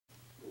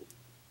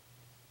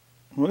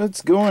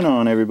What's going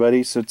on,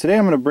 everybody? So today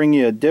I'm going to bring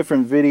you a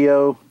different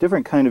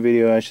kind of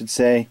video I should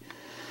say.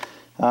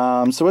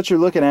 So what you're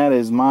looking at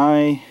is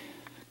my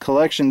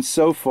collection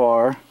so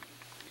far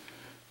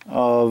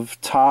of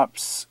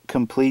Topps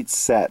complete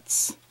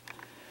sets.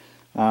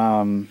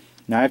 Now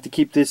I have to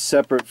keep this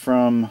separate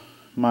from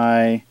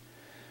my,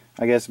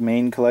 I guess,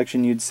 main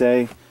collection you'd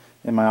say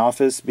in my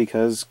office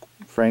because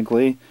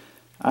frankly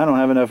I don't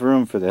have enough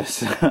room for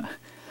this.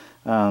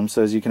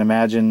 So as you can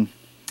imagine,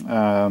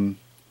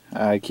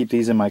 I keep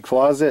these in my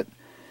closet.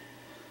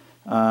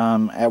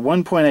 At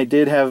one point I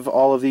did have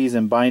all of these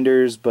in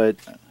binders, but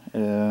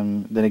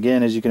then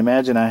again, as you can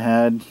imagine, I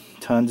had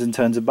tons and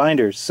tons of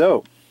binders.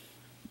 So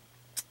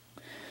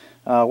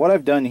what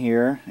I've done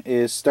here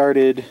is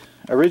started,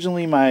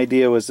 originally my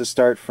idea was to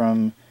start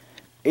from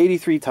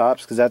 83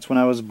 Topps because that's when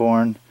I was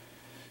born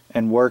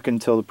and work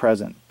until the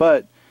present.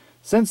 But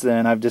since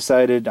then I've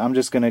decided I'm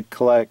just going to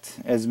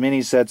collect as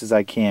many sets as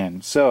I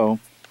can. So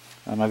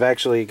I've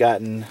actually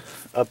gotten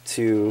up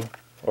to,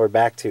 or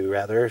back to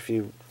rather, if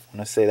you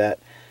want to say that,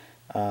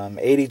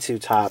 82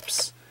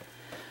 Topps.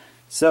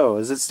 So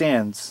as it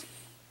stands,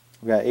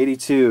 we've got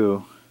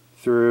 82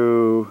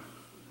 through,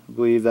 I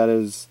believe that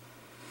is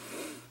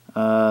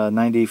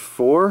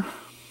 94,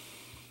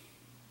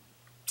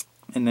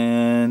 and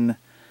then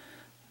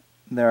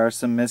there are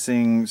some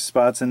missing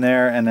spots in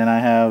there, and then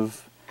I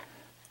have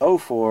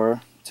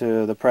 04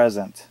 to the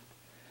present.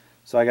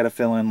 So I got to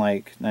fill in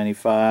like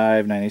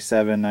 95,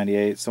 97,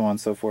 98, so on and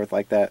so forth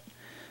like that.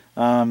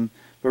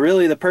 But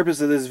really the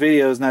purpose of this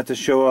video is not to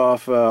show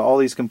off all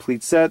these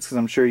complete sets, because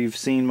I'm sure you've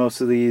seen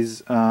most of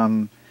these,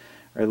 or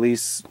at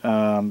least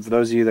for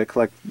those of you that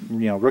collect,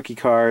 rookie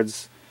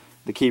cards,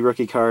 the key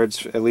rookie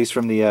cards, at least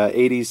from the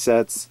 80s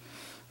sets.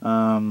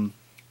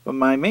 But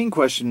my main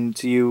question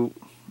to you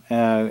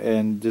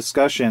and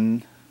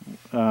discussion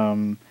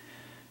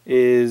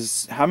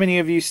is, how many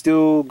of you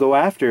still go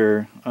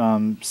after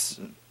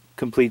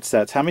complete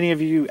sets? How many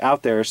of you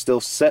out there are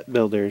still set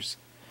builders?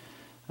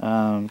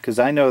 Because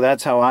I know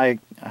that's how I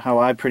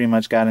pretty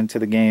much got into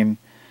the game,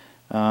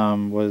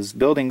 was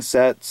building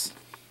sets.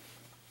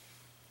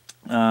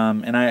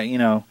 And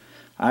I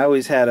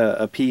always had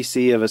a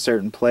PC of a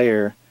certain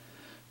player.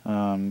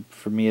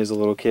 For me as a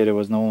little kid it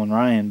was Nolan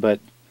Ryan, but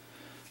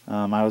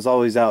I was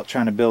always out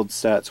trying to build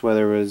sets,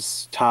 whether it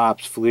was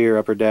Topps, Fleer,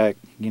 Upper Deck,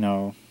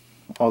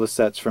 all the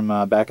sets from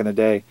back in the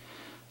day.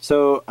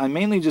 So I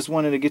mainly just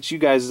wanted to get you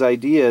guys'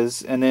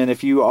 ideas, and then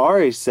if you are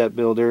a set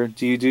builder,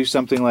 do you do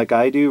something like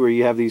I do where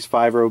you have these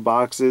 5-row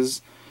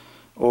boxes,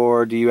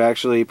 or do you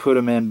actually put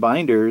them in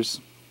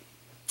binders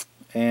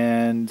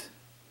and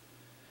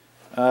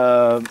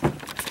have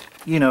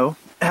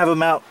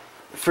them out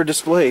for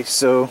display?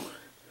 So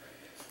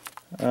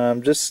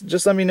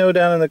just let me know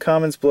down in the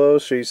comments below. I'll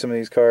show you some of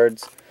these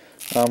cards,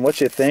 what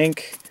you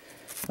think.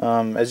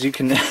 As you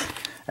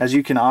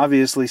can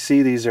obviously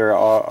see, these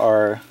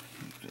are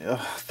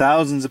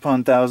thousands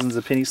upon thousands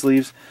of penny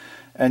sleeves,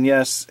 and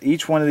yes,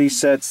 each one of these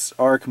sets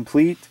are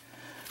complete.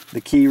 The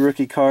key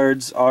rookie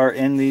cards are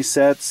in these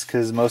sets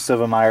because most of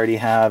them I already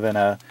have in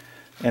a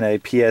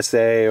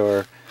PSA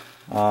or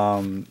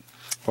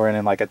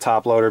in like a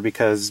top loader,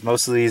 because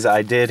most of these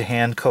I did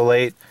hand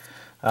collate.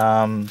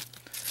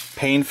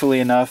 Painfully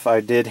enough, I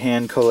did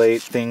hand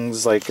collate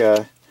things like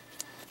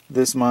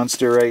this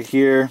monster right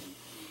here,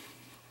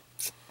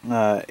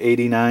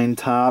 89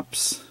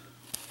 Topps.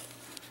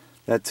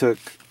 That took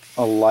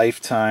a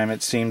lifetime,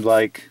 it seemed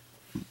like.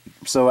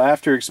 So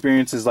after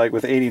experiences like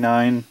with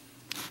 89,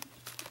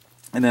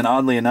 and then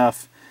oddly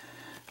enough,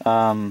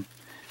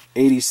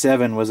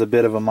 87 was a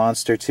bit of a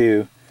monster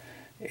too.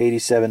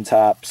 87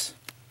 Topps.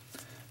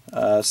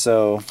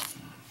 So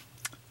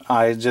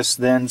I just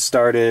then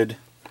started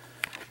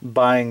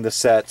buying the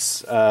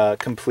sets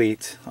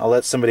complete. I'll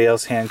let somebody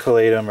else hand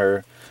collate them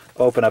or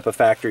open up a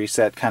factory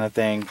set kind of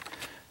thing,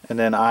 and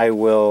then I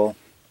will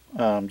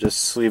just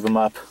sleeve them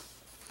up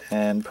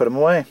and put them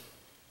away.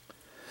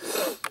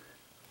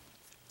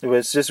 It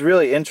was just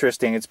really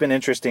interesting. It's been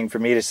interesting for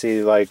me to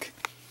see, like,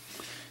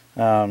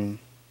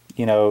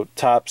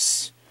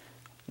 Topps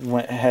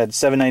had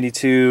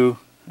 792,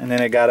 and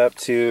then it got up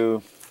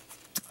to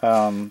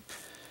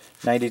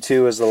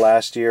 92 was the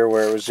last year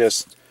where it was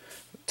just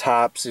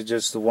Topps,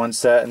 just the one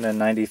set, and then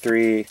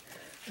 93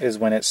 is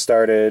when it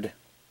started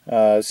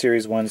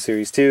Series 1,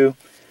 Series 2,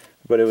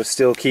 but it was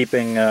still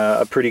keeping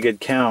a pretty good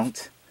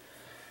count.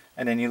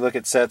 And then you look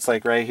at sets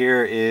like right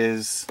here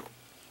is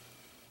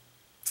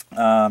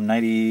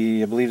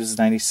 90, I believe this is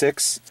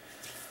 96,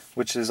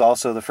 which is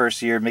also the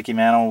first year Mickey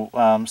Mantle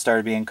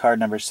started being card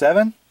number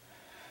 7.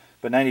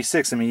 But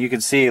 96, I mean, you can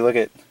see, look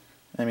at,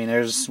 I mean,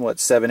 there's what,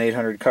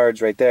 700-800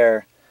 cards right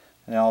there,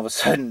 and all of a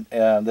sudden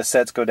the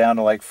sets go down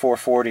to like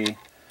 440,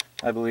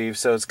 I believe.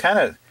 So it's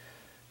kind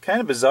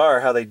of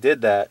bizarre how they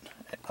did that,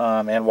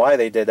 and why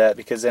they did that,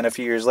 because then a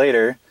few years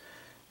later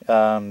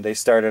they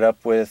started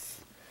up with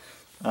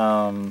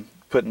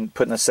putting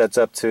the sets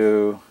up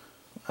to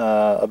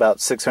about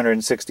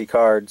 660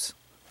 cards.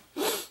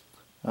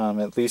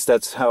 At least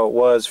that's how it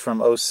was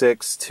from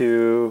 06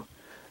 to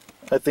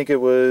I think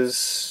it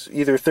was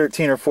either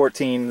 13 or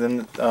 14,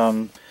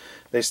 then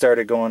they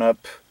started going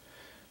up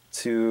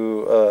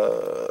to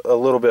a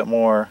little bit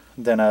more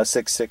than a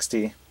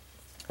 660.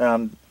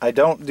 I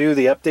don't do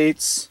the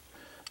updates,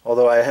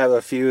 although I have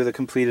a few of the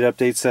completed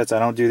update sets. I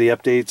don't do the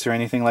updates or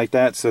anything like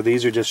that, so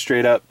these are just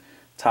straight up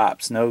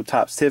tops. No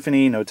tops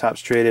Tiffany, no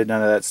tops traded,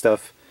 none of that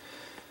stuff.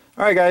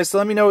 Alright guys, so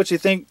let me know what you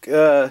think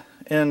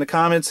in the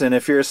comments, and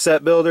if you're a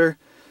set builder,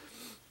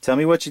 tell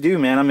me what you do,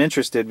 man. I'm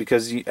interested,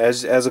 because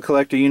as a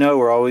collector, you know,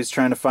 we're always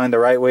trying to find the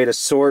right way to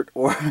sort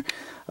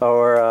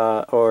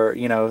or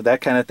you know, that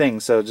kind of thing.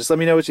 So just let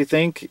me know what you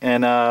think,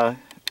 and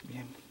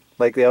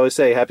like they always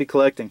say, happy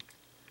collecting.